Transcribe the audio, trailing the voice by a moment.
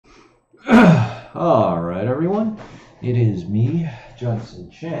Alright, everyone. It is me,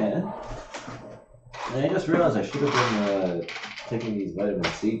 Junson Chan. And I just realized I should have been taking these vitamin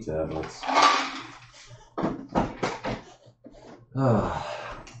C tablets.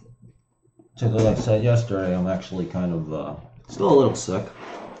 So like I said yesterday, I'm actually kind of still a little sick.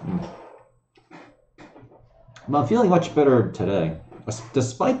 But I'm feeling much better today.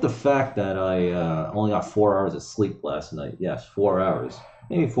 Despite the fact that I only got 4 hours of sleep last night. Yes, 4 hours.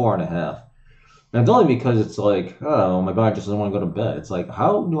 Maybe 4.5. And it's only because it's like, oh, my body just doesn't want to go to bed. It's like,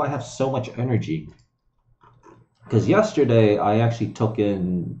 how do I have so much energy? Because yesterday, I actually took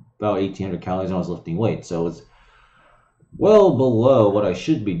in about 1,800 calories when I was lifting weights. So it's well below what I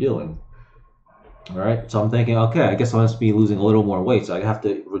should be doing. All right, so I'm thinking, okay, I guess I must be losing a little more weight. So I have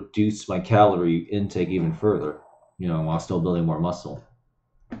to reduce my calorie intake even further, while still building more muscle.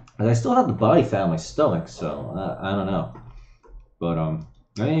 And I still have the body fat on my stomach, so I don't know. But,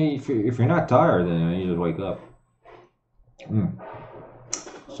 I mean, if you're not tired, then you just wake up.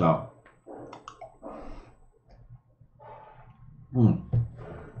 So.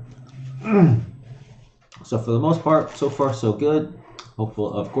 So for the most part, so far so good.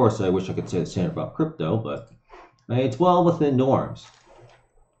 Hopefully, of course, I wish I could say the same about crypto, but it's well within norms.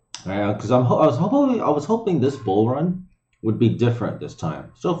 Because I was hoping this bull run would be different this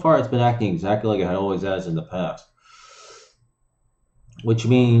time. So far, it's been acting exactly like it always has in the past. Which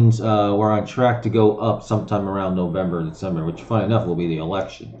means we're on track to go up sometime around November, December, which, funny enough, will be the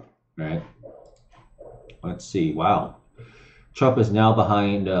election, right? Let's see. Wow. Trump is now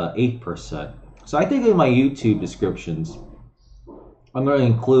behind 8%. So I think in my YouTube descriptions, I'm going to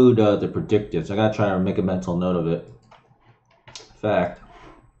include the predictives. I got to try to make a mental note of it. In fact,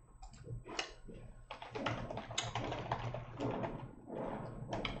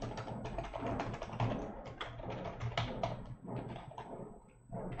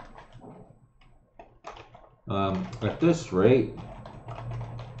 at this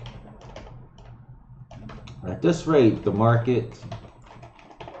rate, the market,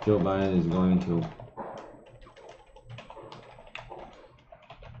 Joe Biden is going to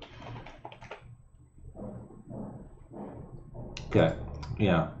okay,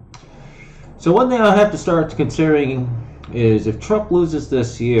 yeah. So one thing I have to start considering is if Trump loses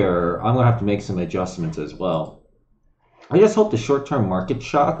this year, I'm going to have to make some adjustments as well. I just hope the short-term market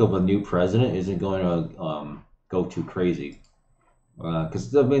shock of a new president isn't going to go too crazy.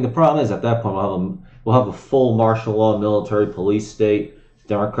 Because I mean, the problem is at that point we'll have a full martial law, military, police state.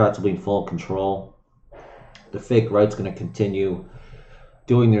 Democrats will be in full control. The fake right's going to continue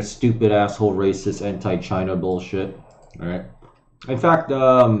doing their stupid, asshole, racist, anti-China bullshit. All right. In fact,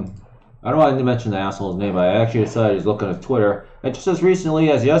 I don't want to mention the asshole's name, but I actually decided to look on his Twitter. And just as recently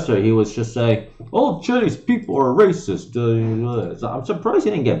as yesterday, he was just saying, "All Chinese people are racist." So I'm surprised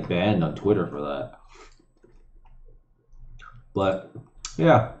he didn't get banned on Twitter for that. But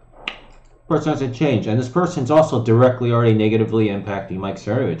yeah, person hasn't changed, and this person's also directly already negatively impacting Mike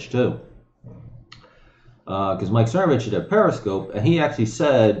Cernovich too. Because Mike Cernovich did a Periscope, and he actually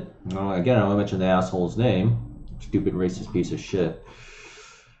said, again, I don't want to mention the asshole's name, stupid racist piece of shit.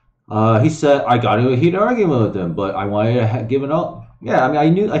 He said, I got into a heated argument with him, but I wanted to give it up. Yeah, I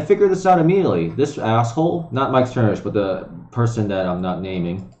mean, I figured this out immediately. This asshole, not Mike Cernovich, but the person that I'm not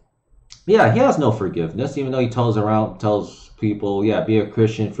naming, yeah, he has no forgiveness, even though he tells people, yeah, be a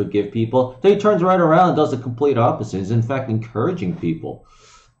Christian, forgive people. Then he turns right around and does the complete opposite. He's in fact encouraging people,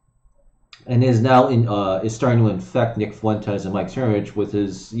 and is now is starting to infect Nick Fuentes and Mike Cernovich with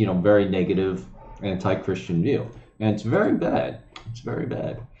his very negative anti-Christian view, and it's very bad. It's very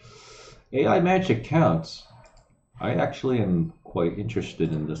bad. AI match accounts. I actually am quite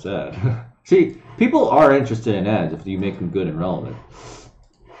interested in this ad. See, people are interested in ads if you make them good and relevant.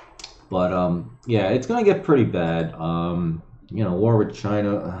 But yeah, it's gonna get pretty bad. War with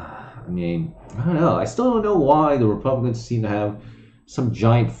China. I mean, I don't know. I still don't know why the Republicans seem to have some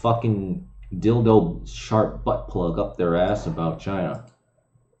giant fucking dildo sharp butt plug up their ass about China.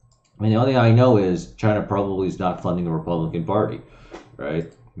 I mean, the only thing I know is China probably is not funding the Republican Party,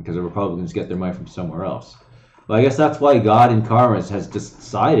 right? Because the Republicans get their money from somewhere else. But I guess that's why God in Congress has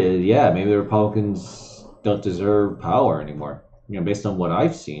decided, yeah, maybe the Republicans don't deserve power anymore. Based on what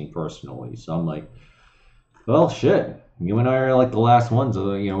I've seen personally. So I'm like, well, shit. You and I are like the last ones.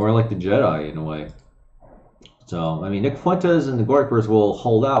 We're like the Jedi in a way. So, I mean, Nick Fuentes and the Goikers will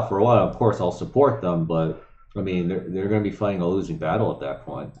hold out for a while. Of course, I'll support them. But, I mean, they're going to be fighting a losing battle at that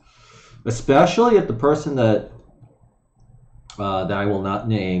point. Especially if the person that I will not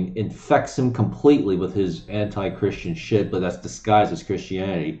name infects him completely with his anti-Christian shit, but that's disguised as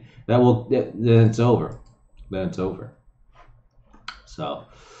Christianity. Then it's over. Then it's over. So,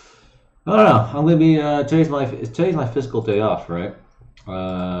 I don't know. I'm gonna be today's my physical day off, right?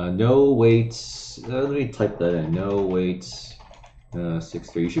 No weights. Let me type that in. No weights.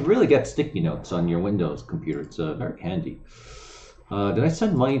 6-3. You should really get sticky notes on your Windows computer. It's very handy. Did I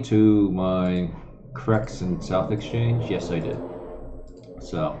send money to my Crex and South Exchange? Yes, I did.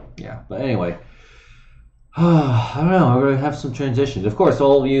 So yeah. But anyway, I don't know. We're gonna have some transitions. Of course,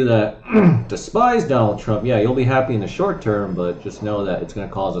 all of you that despise Donald Trump, yeah, you'll be happy in the short term, but just know that it's gonna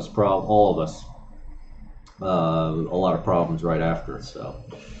cause us all of us, a lot of problems right after. So,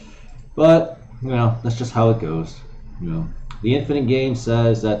 but you know, that's just how it goes. You know, the infinite game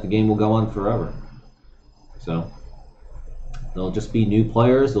says that the game will go on forever. So there'll just be new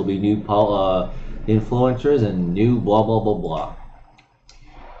players, there'll be new influencers, and new blah blah blah blah.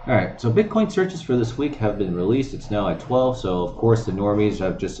 Alright, so Bitcoin searches for this week have been released. It's now at 12, so of course the normies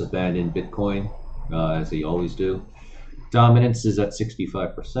have just abandoned Bitcoin, as they always do. Dominance is at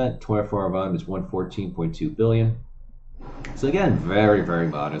 65%, 24-hour volume is 114.2 billion. So again, very, very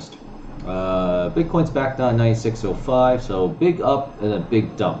modest. Bitcoin's back down 96.05, so big up and a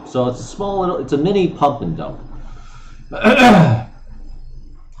big dump. So it's a small little, it's a mini pump and dump.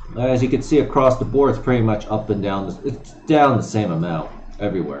 As you can see across the board, it's pretty much up and down. It's down the same amount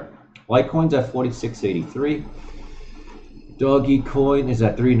everywhere. Litecoin's at 46.83. Dogecoin is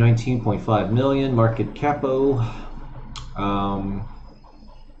at 319.5 million. Market capo.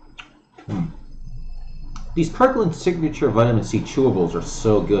 These Kirkland Signature Vitamin C chewables are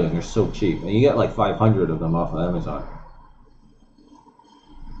so good and they're so cheap. And you get like 500 of them off of Amazon.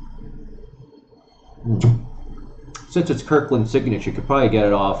 Since it's Kirkland Signature, you could probably get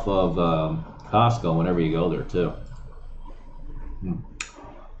it off of Costco whenever you go there too.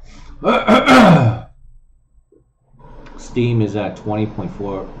 Steam is at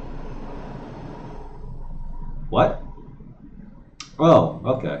 20.4. What? Oh,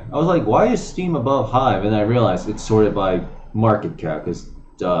 okay. I was like, why is Steam above Hive? And I realized it's sorted by market cap, because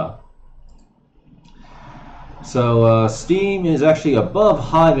duh. So Steam is actually above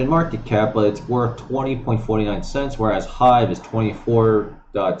Hive in market cap, but it's worth 20.49 cents, whereas Hive is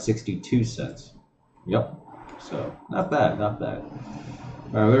 24.62 cents. Yep. So not bad, not bad.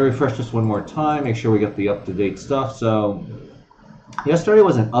 All right, we're gonna refresh this one more time, make sure we get the up-to-date stuff. So yesterday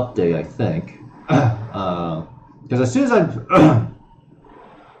was an update, I think, because as soon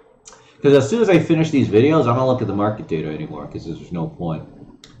as I finish these videos, I'm gonna look at the market data anymore because there's no point.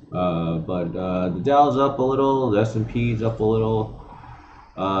 But the Dow's up a little, the S&P's up a little,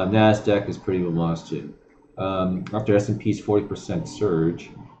 NASDAQ is pretty robust too. After S&P's 40% surge.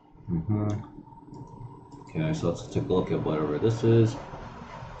 Okay, so let's take a look at whatever this is.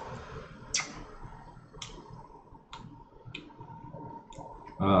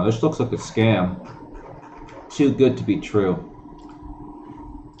 This looks like a scam. Too good to be true.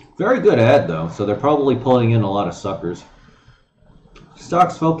 Very good ad though, so they're probably pulling in a lot of suckers.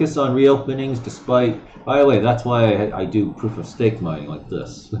 Stocks focus on reopenings despite... By the way, that's why I do proof of stake mining like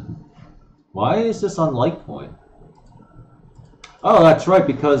this. Why is this on Litecoin? Oh, that's right,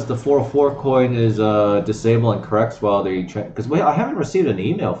 because the 404 coin is disabled and corrects while they... Because I haven't received an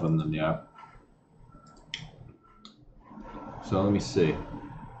email from them yet. So let me see.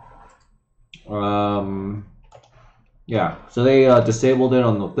 Yeah, so they disabled it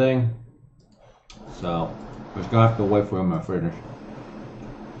on the thing. So we're just gonna have to wait for them to finish.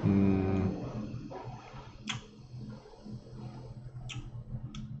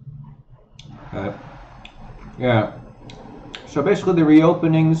 Okay. Yeah. So basically the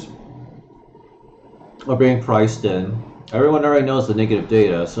reopenings are being priced in. Everyone already knows the negative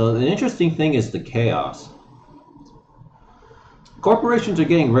data. So the interesting thing is the chaos. Corporations are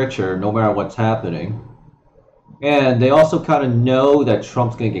getting richer no matter what's happening. And they also kind of know that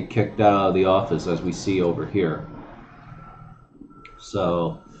Trump's going to get kicked out of the office, as we see over here.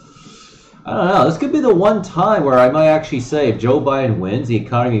 So, I don't know. This could be the one time where I might actually say if Joe Biden wins, the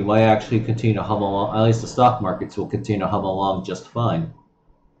economy might actually continue to hum along. At least the stock markets will continue to hum along just fine.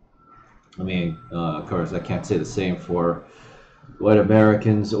 I mean, of course, I can't say the same for white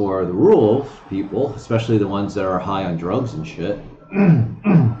Americans or the rural people, especially the ones that are high on drugs and shit.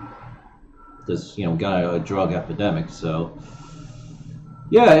 This, you know, got a drug epidemic, so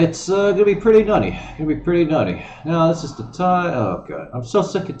yeah, it's gonna be pretty nutty. Now this is the time. Oh god, I'm so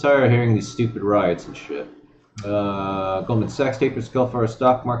sick and tired of hearing these stupid riots and shit. Goldman Sachs tapers go for a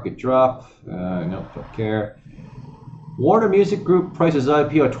stock market drop. Nope, don't care. Warner Music Group prices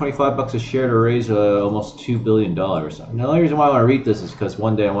IPO at $25 a share to raise almost $2 billion. Now the only reason why I want to read this is because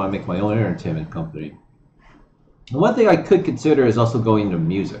one day I want to make my own entertainment company. And one thing I could consider is also going into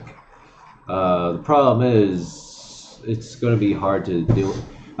music. The problem is, it's going to be hard to do.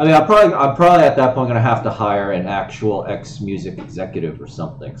 I mean, I'm probably at that point gonna have to hire an actual ex-music executive or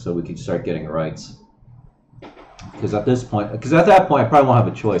something, so we can start getting rights. Because at that point, I probably won't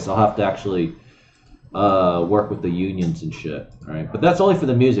have a choice. I'll have to actually work with the unions and shit. All right, but that's only for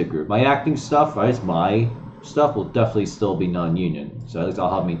the music group. My acting stuff, right? My stuff will definitely still be non-union, so at least I'll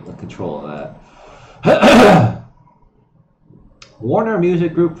have control of that. Warner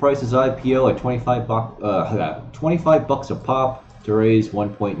Music Group prices IPO at $25 a pop to raise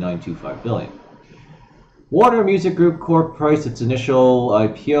 $1.925 billion. Warner Music Group Corp priced its initial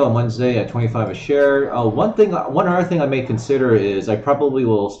IPO on Wednesday at $25 a share. One other thing I may consider is I probably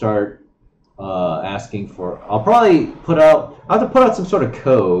will start asking for. I'll have to put out some sort of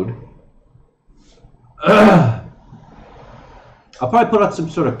code. I'll probably put out some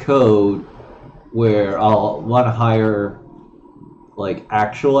sort of code where I'll want to hire like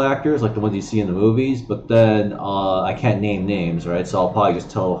actual actors, like the ones you see in the movies, but then I can't name names, right? So I'll probably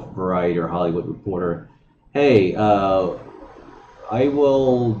just tell Variety or Hollywood Reporter, hey, I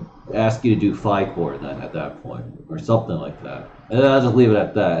will ask you to do FICOR then at that point, or something like that. And then I'll just leave it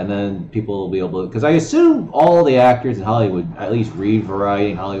at that, and then people will be able to, because I assume all the actors in Hollywood at least read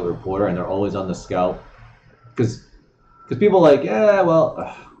Variety and Hollywood Reporter, and they're always on the scout. Because people are like, yeah, well,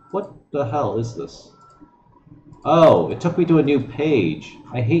 what the hell is this? Oh, it took me to a new page.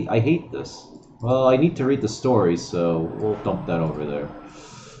 I hate this. Well, I need to read the story, so we'll dump that over there.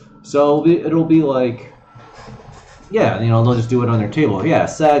 So it'll be like, yeah, you know, they'll just do it on their table. Yeah,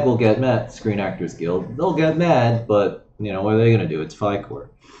 SAG will get mad, Screen Actors Guild. They'll get mad, but, you know, what are they going to do? It's FICOR.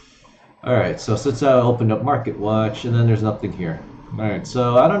 Alright, so since I opened up Market Watch, and then there's nothing here. Alright,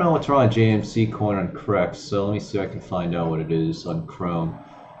 so I don't know what's wrong with JMC coin on Crex, so let me see if I can find out what it is on Chrome.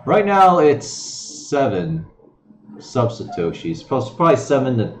 Right now, it's 7 sub-satoshis. Probably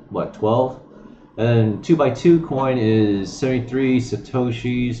 7 to, what, 12? And 2x2 coin is 73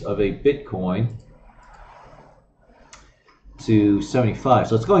 satoshis of a Bitcoin to 75.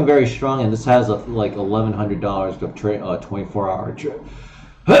 So it's going very strong, and this has like $1,100 of 24-hour trade.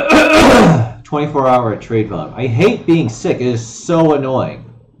 24-hour trade volume. I hate being sick. It is so annoying.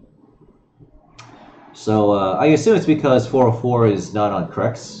 So I assume it's because 404 is not on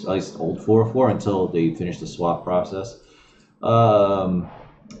Crex, at least old 404, until they finish the swap process. So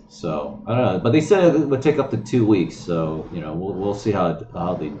I don't know, but they said it would take up to 2 weeks. So you know, we'll see how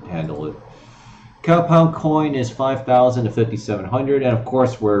they handle it. Compound coin is 5,000 to 5,700, and of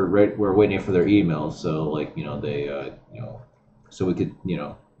course we're waiting for their emails. So like you know they you know, so we could you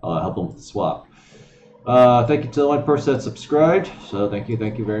know help them with the swap. Thank you to the one person that subscribed. So thank you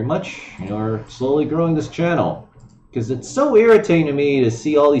very much. You know, we're slowly growing this channel because it's so irritating to me to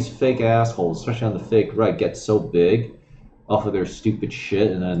see all these fake assholes, especially on the fake right, get so big off of their stupid shit,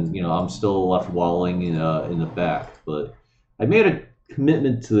 and then you know I'm still left wallowing in the back. But I made a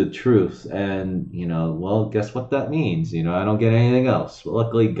commitment to the truth, and you know, well, guess what that means? You know, I don't get anything else. But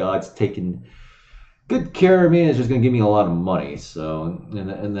luckily, God's taken good care of me, and is just gonna give me a lot of money, so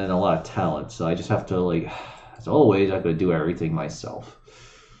and then a lot of talent. So I just have to, like, as always, I have to do everything myself.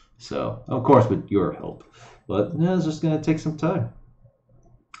 So of course with your help, but yeah, it's just gonna take some time.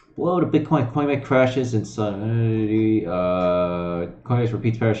 Below the Bitcoin, Coinbase crashes insanity. Coinbase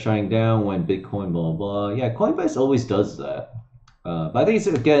repeats pattern shutting down when Bitcoin blah blah. Yeah, Coinbase always does that. But I think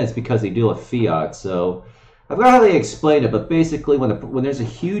it's because they deal with fiat. So I forgot how they explain it, but basically when there's a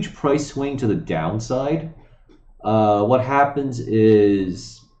huge price swing to the downside, what happens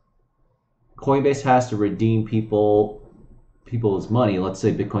is Coinbase has to redeem people's money. Let's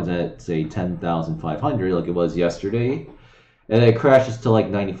say Bitcoin's at say 10,500, like it was yesterday, and it crashes to like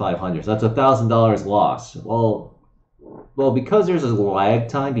 9,500. So that's $1,000 loss. Well, because there's a lag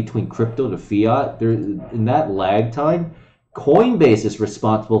time between crypto to fiat, in that lag time, Coinbase is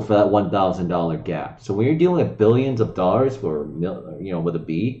responsible for that $1,000 gap. So when you're dealing with billions of dollars, or you know, with a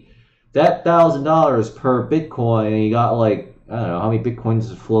B, that $1,000 per Bitcoin, you got like, I don't know how many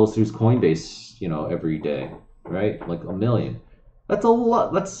Bitcoins flows through Coinbase, you know, every day, right? Like 1 million. That's a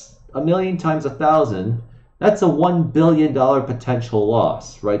lot. That's 1 million times 1,000. That's a $1 billion potential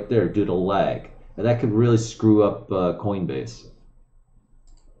loss right there due to lag, and that could really screw up Coinbase.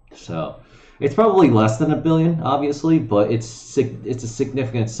 So it's probably less than $1 billion, obviously, but it's a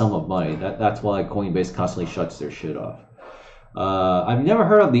significant sum of money. That's why Coinbase constantly shuts their shit off. I've never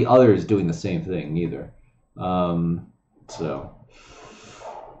heard of the others doing the same thing either.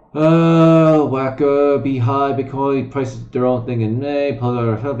 Wacko, be high, Bitcoin prices their own thing in May.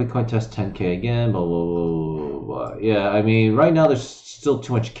 Bitcoin test 10K again. Blah, blah, blah, blah. Yeah, I mean, right now there's still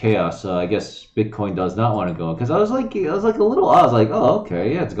too much chaos. So I guess Bitcoin does not want to go, because I was like oh,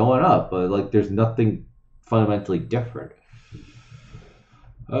 okay, yeah, it's going up, but like there's nothing fundamentally different.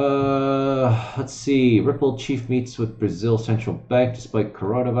 Let's see. Ripple chief meets with Brazil central bank despite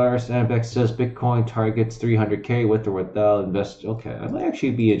coronavirus. Ambex says Bitcoin targets 300K with or without invest. Okay, I might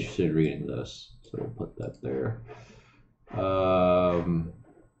actually be interested in reading this, so we'll put that there. Of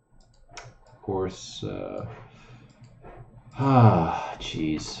course.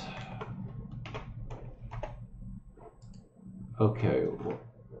 Jeez. Okay.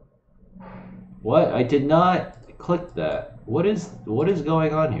 What? I did not click that. What is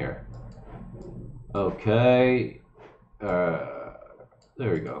going on here? Okay. There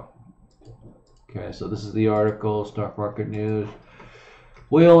we go. Okay, so this is the article, stock market news.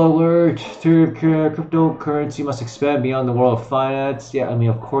 Whale alert, cryptocurrency must expand beyond the world of finance. Yeah, I mean,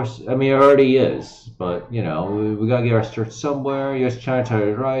 of course, I mean, it already is. But, you know, we gotta get our start somewhere. US-China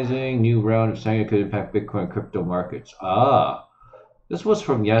tide rising. New round of sanctions could impact Bitcoin and crypto markets. Ah, this was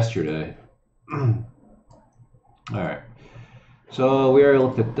from yesterday. Alright. So we already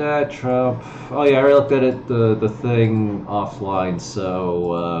looked at that. Trump. Oh yeah, I already looked at it, the thing offline.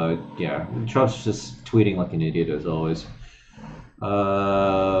 So yeah, Trump's just tweeting like an idiot as always.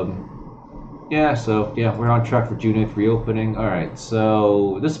 Yeah. So yeah, we're on track for June 8th reopening. All right.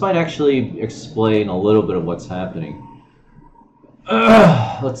 So this might actually explain a little bit of what's happening.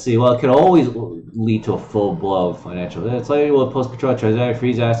 Let's see. Well, it can always lead to a full blow of financial. It's likely will post-control transaction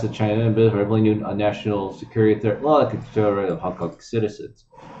freeze assets China and build a new national security threat. Well, it could control of Hong Kong citizens.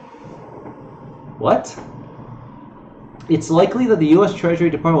 What? It's likely that the U.S. Treasury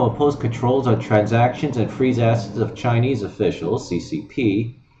Department will impose controls on transactions and freeze assets of Chinese officials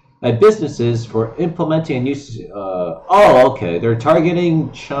 (CCP) and businesses for implementing a new. Oh, okay. They're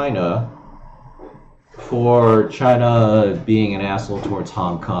targeting China. For China being an asshole towards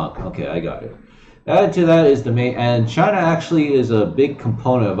Hong Kong. Okay, I got it. Added to that is the main, and China actually is a big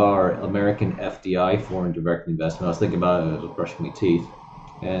component of our American FDI, foreign direct investment. I was thinking about it as I was brushing my teeth.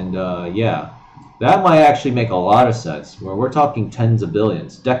 And yeah, that might actually make a lot of sense, where we're talking tens of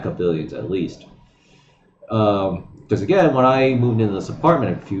billions, decabillions at least. Because again, when I moved into this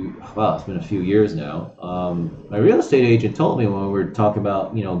apartment it's been a few years now, my real estate agent told me when we were talking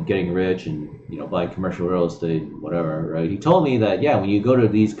about, you know, getting rich and, you know, buying commercial real estate, whatever, right? He told me that, yeah, when you go to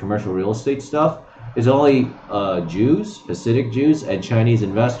these commercial real estate stuff, it's only Jews, Hasidic Jews, and Chinese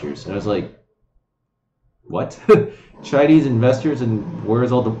investors. And I was like, what? Chinese investors, and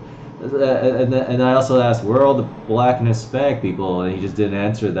where's all the... And I also asked, where are all the black and Hispanic people? And he just didn't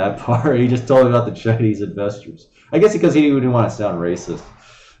answer that part. He just told me about the Chinese investors. I guess because he didn't want to sound racist.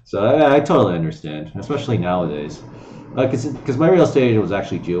 So I totally understand, especially nowadays. Because my real estate agent was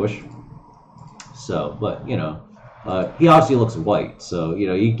actually Jewish. So, but, you know, he obviously looks white. So, you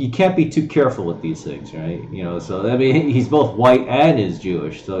know, you can't be too careful with these things, right? You know, so, I mean, he's both white and is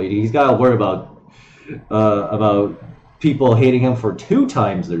Jewish. So he's got to worry about people hating him for 2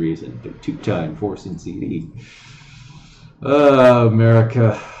 times the reason. 2-time forcing CD.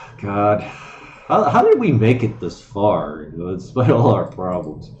 America. God. How did we make it this far, you know, despite all our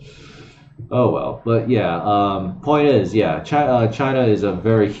problems? Oh well, but yeah. Point is, yeah, China is a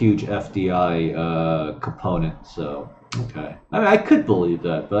very huge FDI component. So okay, I mean, I could believe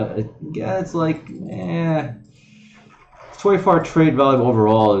that, but yeah, it's like, 24-hour trade volume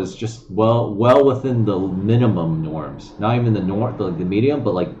overall is just well within the minimum norms. Not even the medium,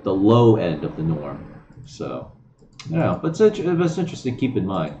 but like the low end of the norm. So. Yeah, but it's interesting to keep in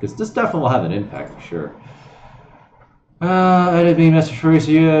mind, because this definitely will have an impact for sure. Enemy message for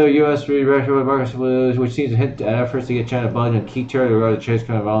U.S. regulatory markets, which seems to hint at efforts to get China buying on key territory to chase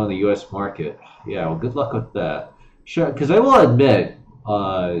kind of on the U.S. market. Yeah, well, good luck with that. Sure, because I will admit,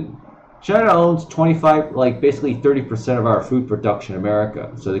 China owns 25, like basically 30% of our food production in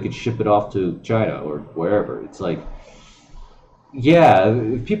America, so they could ship it off to China or wherever. It's like, yeah,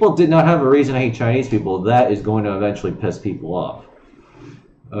 if people did not have a reason to hate Chinese people, that is going to eventually piss people off.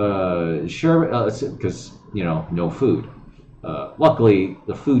 Sure, because, you know, no food. Luckily,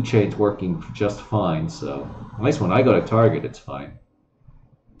 the food chain's working just fine, so at least when I go to Target, it's fine.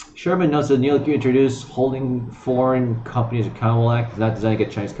 Sherman notes that the newly introduced Holding Foreign Companies Accountable Act is not designed to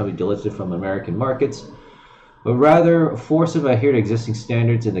get Chinese companies delisted from American markets, but rather force them to adhere to existing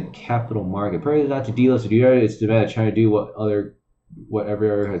standards in the capital market. Primarily not to delist the area, it's to demand that China do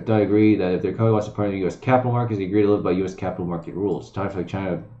whatever has done. Agree that if their company wants to partner in the U.S. capital markets, they agree to live by U.S. capital market rules. Time for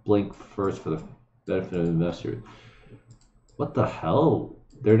China to blink first for the benefit of investors. What the hell?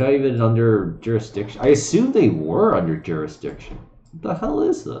 They're not even under jurisdiction. I assume they were under jurisdiction. What the hell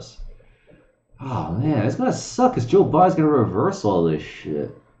is this? Oh man, it's gonna suck because Joe Biden's gonna reverse all this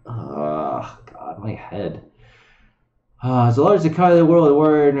shit. Oh, God, my head. As the largest economy in the world,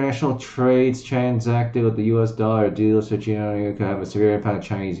 where international trades transacted with the U.S. dollar, deals with China could have a severe impact on the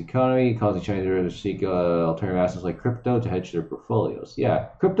Chinese economy, causing Chinese to seek alternative assets like crypto to hedge their portfolios. Yeah,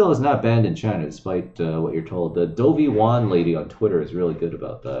 crypto is not banned in China, despite what you're told. The Dovey Wan lady on Twitter is really good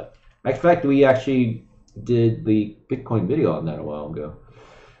about that. In fact, we actually did the Bitcoin video on that a while ago.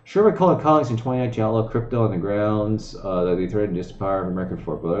 Sherman Cole and colleagues in 2019 outlawed crypto on the grounds that they threatened to dispower American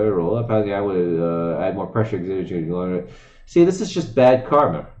fork. But roll up, I would add more pressure. See, this is just bad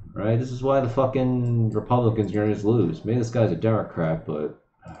karma, right? This is why the fucking Republicans are going to just lose. Maybe this guy's a Democrat, but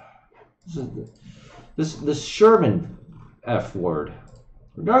this Sherman F word.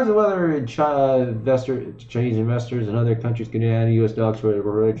 Regardless of whether Chinese investors and other countries can add U.S. dollars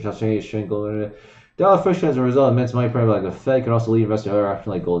for Chinese shingle. Dollar friction as a result of immense money pressure like the Fed can also lead investors to other options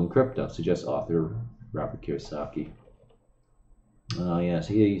like gold and crypto, suggests author Robert Kiyosaki. Yes,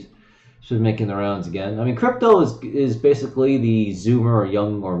 he's making the rounds again. I mean, crypto is basically the Zoomer or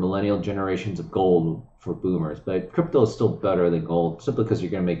young or millennial generations of gold for boomers, but crypto is still better than gold simply because you're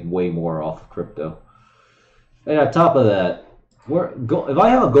going to make way more off of crypto. And on top of that, if I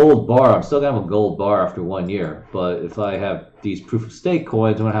have a gold bar, I'm still going to have a gold bar after 1 year. But if I have these proof of stake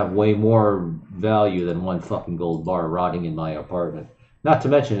coins, I'm going to have way more value than one fucking gold bar rotting in my apartment. Not to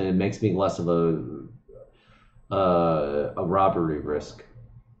mention, it makes me less of a robbery risk.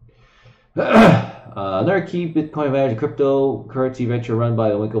 Another key Bitcoin advantage, cryptocurrency venture run by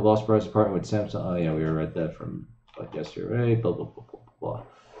the Winklevoss Brothers partner with Samsung. Oh yeah, we read that from yesterday. Blah blah blah blah blah.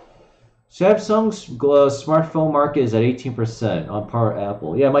 Samsung's smartphone market is at 18% on par with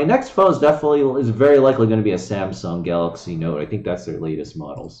Apple. Yeah, my next phone is very likely going to be a Samsung Galaxy Note. I think that's their latest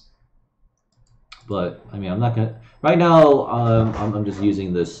models. But I mean, I'm not gonna right now. I'm just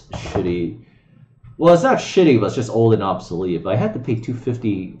using this shitty. Well, it's not shitty, but it's just old and obsolete. But I had to pay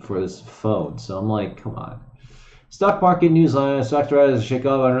 $250 for this phone, so I'm like, come on. Stock market newsline. Stocks rise, shake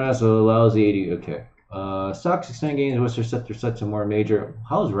off on rest, so allows the 80. Okay. Stocks extend gains. Western sector sets a more major.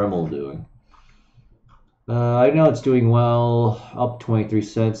 How's Remel doing? I know it's doing well. Up 23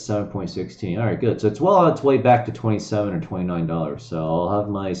 cents, 7.16. All right, good. So it's well on its way back to $27 or $29. So I'll have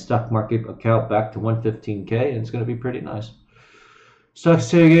my stock market account back to 115K, and it's going to be pretty nice. Stocks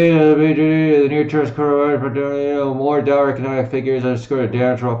taking the near term coronavirus, more dour economic figures underscore a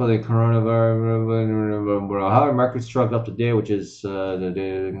downdraft of the coronavirus. However, markets shrugged up today, which is the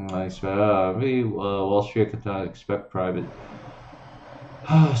day Wall Street cannot expect private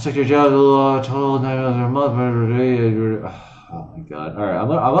sector jobs total 9 a month. Oh my god! All right,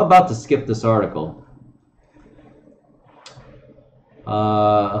 I'm about to skip this article.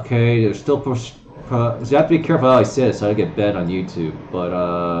 Okay, there's still so you have to be careful how I say this so I don't get banned on YouTube. But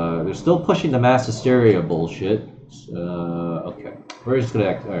they're still pushing the mass hysteria bullshit. Okay, we're just gonna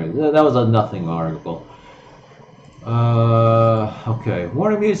act. All right, that was a nothing article. Okay,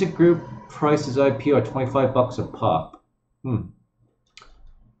 Warner Music Group prices IPO at $25 a pop.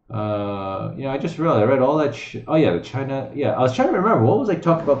 I just realized I read all that shit. Oh yeah, the China. Yeah, I was trying to remember what was I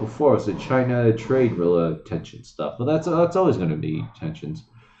talking about before. It was the China trade tension stuff. But that's always going to be tensions.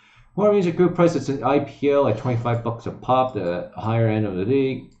 Warner Music Group prices its IPO at $25 a pop, the higher end of the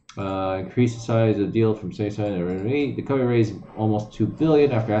league. Increased the size of the deal from 77 to 8. The company raised almost $2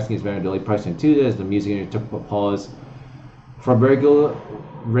 billion after asking its vendor to delay pricing Tuesday as the music industry took a pause from regular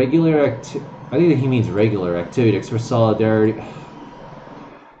activity. I think he means regular activity for solidarity.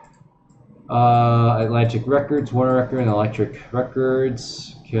 Atlantic Records, Warner Records, and Electric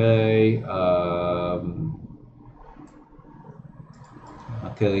Records. Okay.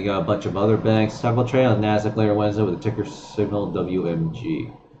 Okay, they got a bunch of other banks. Stock will trade on NASDAQ later Wednesday with a ticker signal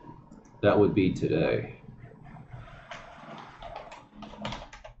WMG. That would be today.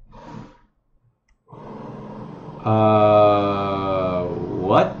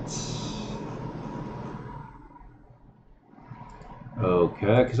 What?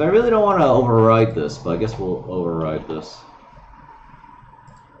 Okay, because I really don't want to override this, but I guess we'll override this.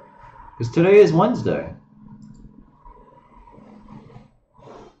 Because today is Wednesday.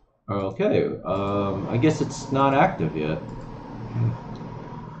 Okay, I guess it's not active yet.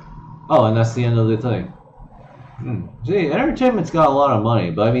 Oh, and that's the end of the thing. See, entertainment's got a lot of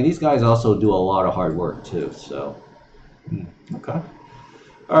money, but I mean, these guys also do a lot of hard work too, so. Okay.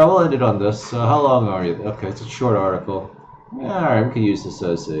 Alright, we'll end it on this. How long are you? Okay, it's a short article. Yeah, alright, we can use this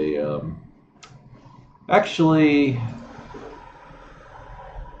as a, actually,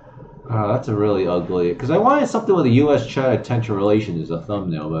 that's a really ugly, because I wanted something with a U.S.-China tension relations as a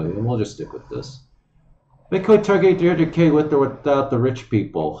thumbnail, but we'll just stick with this. Bitcoin target 300K with or without the rich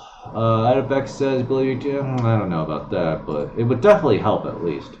people. Adam Beck says, believe you, I don't know about that, but it would definitely help at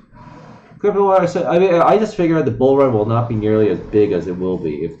least. Crypto said, I mean, I just figured the bull run will not be nearly as big as it will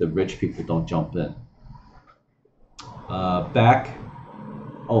be if the rich people don't jump in. Back.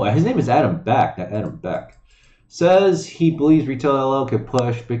 Oh, his name is Adam Back, not Adam Beck. Says he believes retail LL could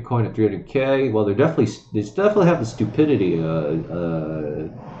push Bitcoin at 300K. Well, they definitely have the stupidity to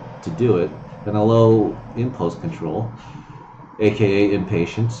do it, and a low impulse control, aka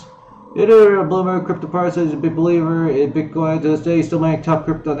impatience. Bloomberg crypto price is a big believer in Bitcoin to this day. Still making top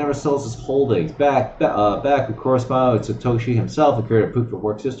crypto, never sells his holdings. Back who corresponded with Satoshi himself and created a proof of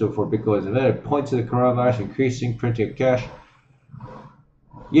work system before Bitcoin was invented. Point to the coronavirus increasing printing of cash.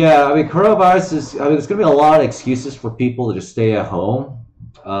 Yeah, I mean, coronavirus is. I mean, there's going to be a lot of excuses for people to just stay at home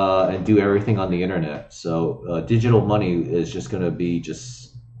and do everything on the internet. So digital money is just going to be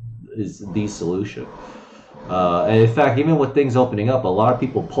is the solution. And in fact, even with things opening up, a lot of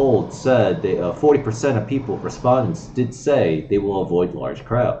people polled said 40% of people, respondents, did say they will avoid large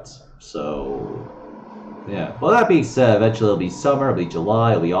crowds. So, yeah. Well, that being said, eventually it'll be summer, it'll be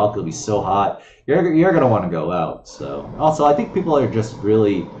July, it'll be August, it'll be so hot. You're going to want to go out. So, also, I think people are just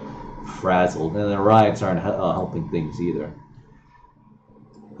really frazzled, and the riots aren't helping things either.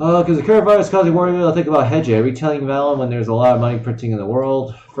 Because the current virus causing worry, I'll think about hedging. Retailing melon when there's a lot of money printing in the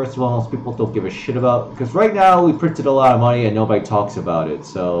world. First of all, most people don't give a shit about, because right now we printed a lot of money and nobody talks about it.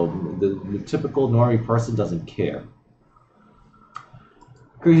 So the typical normie person doesn't care.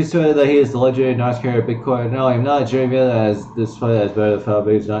 Crazy said that he is the legendary non-carrier Bitcoin. No, I'm not. Jeremy, as this fight as better than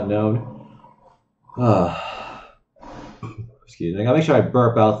Falbay is not known. Excuse me. I gotta make sure I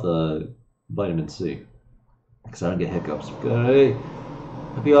burp out the vitamin C, because I don't get hiccups. Good.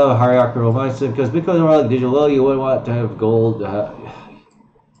 If you have a hierarchical mindset, because Bitcoin is more like digital gold, you wouldn't want to have gold.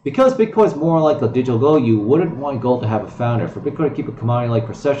 Because Bitcoin is more like a digital gold, you wouldn't want gold to have a founder. For Bitcoin to keep a commodity like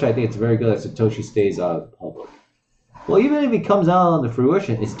procession, I think it's very good that Satoshi stays out of the public. Well, even if it comes out on the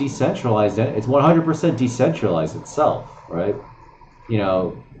fruition, it's decentralized. It's 100% decentralized itself, right? You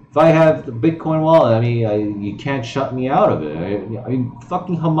know, if I have the Bitcoin wallet, I mean, you can't shut me out of it. I mean,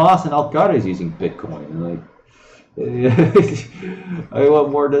 fucking Hamas and Al-Qaeda is using Bitcoin. And like, I mean, what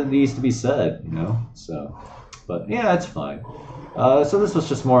more needs to be said, you know? So, but yeah, it's fine. So this was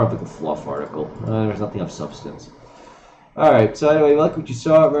just more of like a fluff article. There's nothing of substance. Alright, so anyway, like what you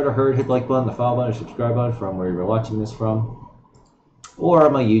saw, read or heard, hit the like button, the follow button, or subscribe button from where you're watching this from. Or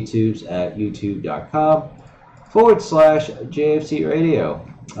on my YouTubes at youtube.com/JFC Radio.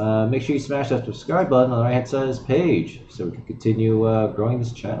 Make sure you smash that subscribe button on the right hand side of this page so we can continue growing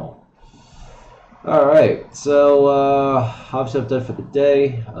this channel. Alright, so obviously I've done for the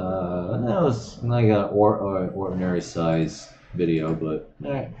day. That was like an ordinary size video, but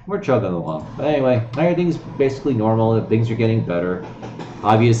alright, we're chugging along. But anyway, everything's basically normal. Things are getting better.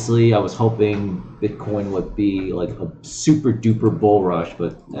 Obviously, I was hoping Bitcoin would be like a super duper bull rush,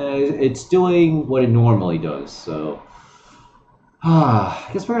 but it's doing what it normally does. So, I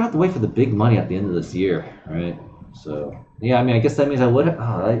guess we're gonna have to wait for the big money at the end of this year, right? So, yeah, I mean, I guess that means I would.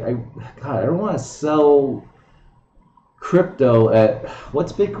 God, I don't want to sell crypto at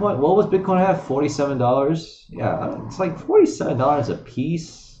what's Bitcoin? What was Bitcoin at? $47. Yeah, it's like $47 a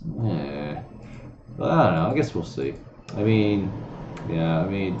piece. Yeah, but I don't know. I guess we'll see. I mean, yeah, I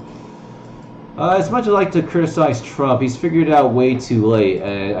mean, as much as I like to criticize Trump, he's figured it out way too late,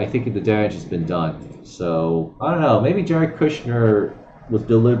 and I think the damage has been done. So I don't know. Maybe Jared Kushner was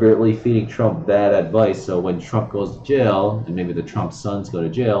deliberately feeding Trump bad advice, so when Trump goes to jail, and maybe the Trump sons go to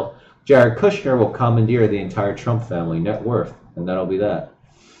jail, Jared Kushner will commandeer the entire Trump family net worth, and that'll be that.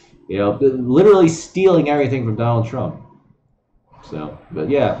 You know, literally stealing everything from Donald Trump. So, but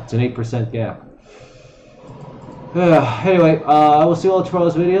yeah, it's an 8% gap. Anyway, I will see you all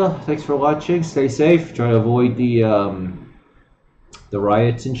tomorrow's video. Thanks for watching. Stay safe. Try to avoid the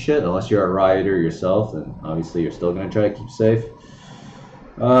riots and shit, unless you're a rioter yourself, and obviously you're still going to try to keep safe.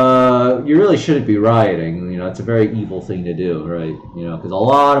 You really shouldn't be rioting. You know, it's a very evil thing to do, right? You know, because a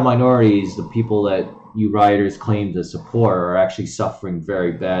lot of minorities, the people that you rioters claim to support, are actually suffering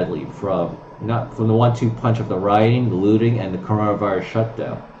very badly from the 1-2 punch of the rioting, the looting, and the coronavirus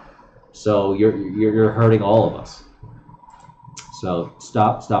shutdown. So you're hurting all of us. So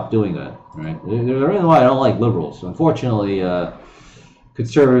stop doing that, right? There's a reason why I don't like liberals. Unfortunately,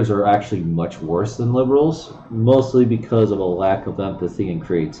 conservatives are actually much worse than liberals, mostly because of a lack of empathy and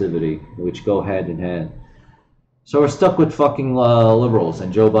creativity, which go hand in hand. So we're stuck with fucking liberals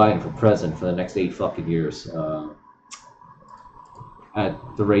and Joe Biden for president for the next 8 fucking years. At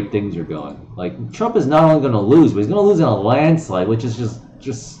the rate things are going. Like, Trump is not only going to lose, but he's going to lose in a landslide, which is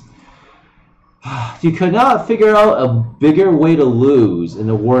just You could not figure out a bigger way to lose in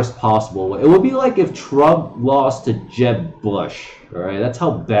the worst possible way. It would be like if Trump lost to Jeb Bush. All right, that's how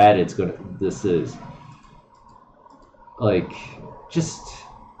bad this is. Like, just,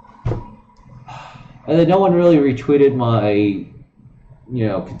 and then no one really retweeted my,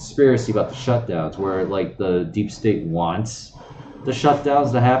 conspiracy about the shutdowns, where like the deep state wants the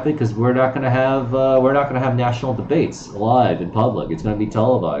shutdowns to happen because we're not going to have national debates live in public. It's going to be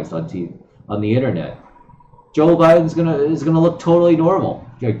televised on TV. On the internet, Joe Biden's is gonna look totally normal.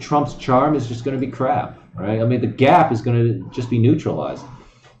 Like Trump's charm is just gonna be crap, right? I mean, the gap is gonna just be neutralized,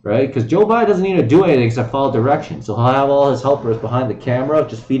 right? Because Joe Biden doesn't need to do anything except follow directions. So he'll have all his helpers behind the camera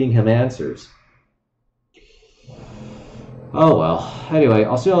just feeding him answers. Oh well. Anyway,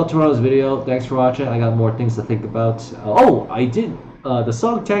 I'll see you all tomorrow's video. Thanks for watching. I got more things to think about. I did. The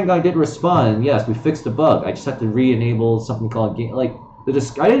Song Tang guy did respond. Yes, we fixed the bug. I just have to re-enable something called game. I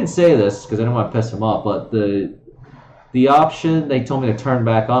didn't say this because I didn't want to piss him off, but the option they told me to turn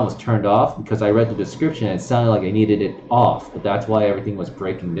back on was turned off because I read the description and it sounded like I needed it off, but that's why everything was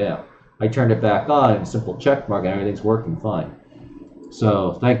breaking down. I turned it back on and a simple check mark and everything's working fine.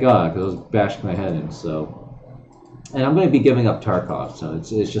 So thank God, because it was bashing my head in. So, and I'm going to be giving up Tarkov, so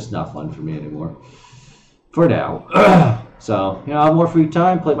it's just not fun for me anymore. For now. So, I have more free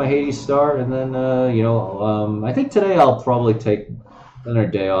time, play my Hades Star, and then, I think today I'll probably take another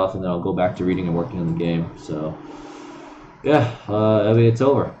day off, and then I'll go back to reading and working on the game. So, yeah, I mean, it's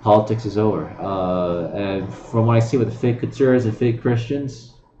over. Politics is over. And from what I see with the fake conservatives and fake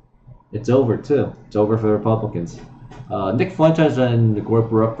Christians, it's over, too. It's over for the Republicans. Nick Fuentes and the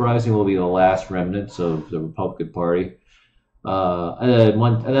Guerrero Uprising will be the last remnants of the Republican Party. And then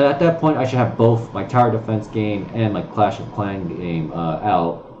at that point, I should have both my tower defense game and my Clash of Clans game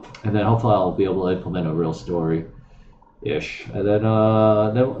out, and then hopefully I'll be able to implement a real story-ish, and then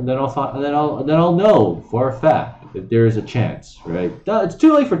I'll know for a fact if there is a chance. Right? It's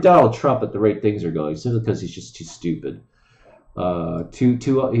too late for Donald Trump at the rate things are going, simply because he's just too stupid.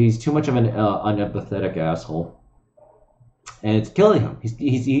 He's too much of an unempathetic asshole. And it's killing him.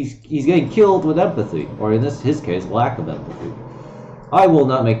 He's getting killed with empathy, or in his case, lack of empathy. I will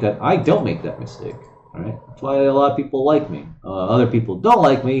not make that. I don't make that mistake. All right. That's why a lot of people like me. Other people don't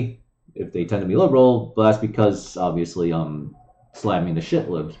like me if they tend to be liberal, but that's because obviously I'm slamming the shit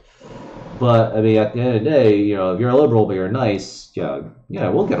libs. But I mean, at the end of the day, if you're a liberal but you're nice, yeah,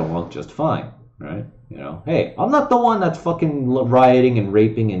 we'll get along just fine, right? Hey, I'm not the one that's fucking rioting and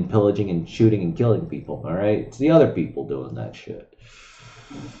raping and pillaging and shooting and killing people, all right? It's the other people doing that shit.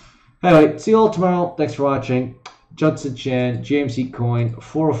 Anyway, see you all tomorrow. Thanks for watching. Junson Chan, GMC Coin,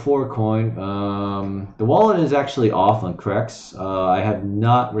 404 Coin. The wallet is actually off on Crex. I have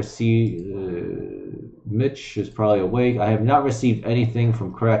not received... Mitch is probably awake. I have not received anything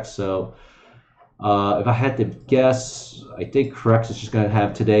from Crex, so... if I had to guess, I think Crex is just going to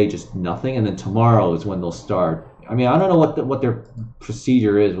have today just nothing, and then tomorrow is when they'll start. I mean, I don't know what their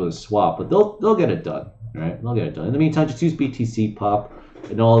procedure is with a swap, but they'll get it done, right? They'll get it done. In the meantime, just use BTC Pop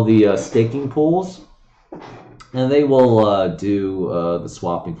and all the staking pools, and they will do the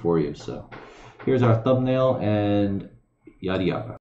swapping for you. So here's our thumbnail and yada yada.